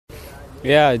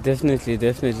Yeah, definitely.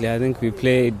 I think we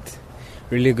played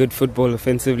really good football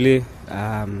offensively.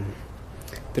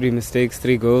 3 mistakes,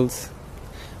 3 goals.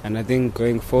 And I think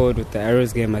going forward with the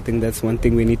Arrows game, I think that's one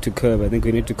thing we need to curb. I think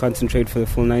we need to concentrate for the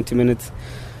full 90 minutes.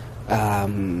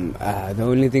 The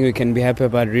only thing we can be happy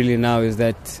about really now is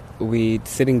that we're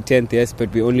sitting 10th, yes,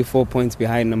 but we're only 4 points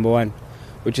behind number one,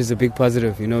 which is a big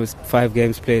positive. It's 5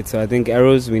 games played. So I think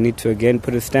Arrows, we need to again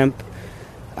put a stamp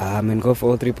and go for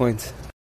all 3 points.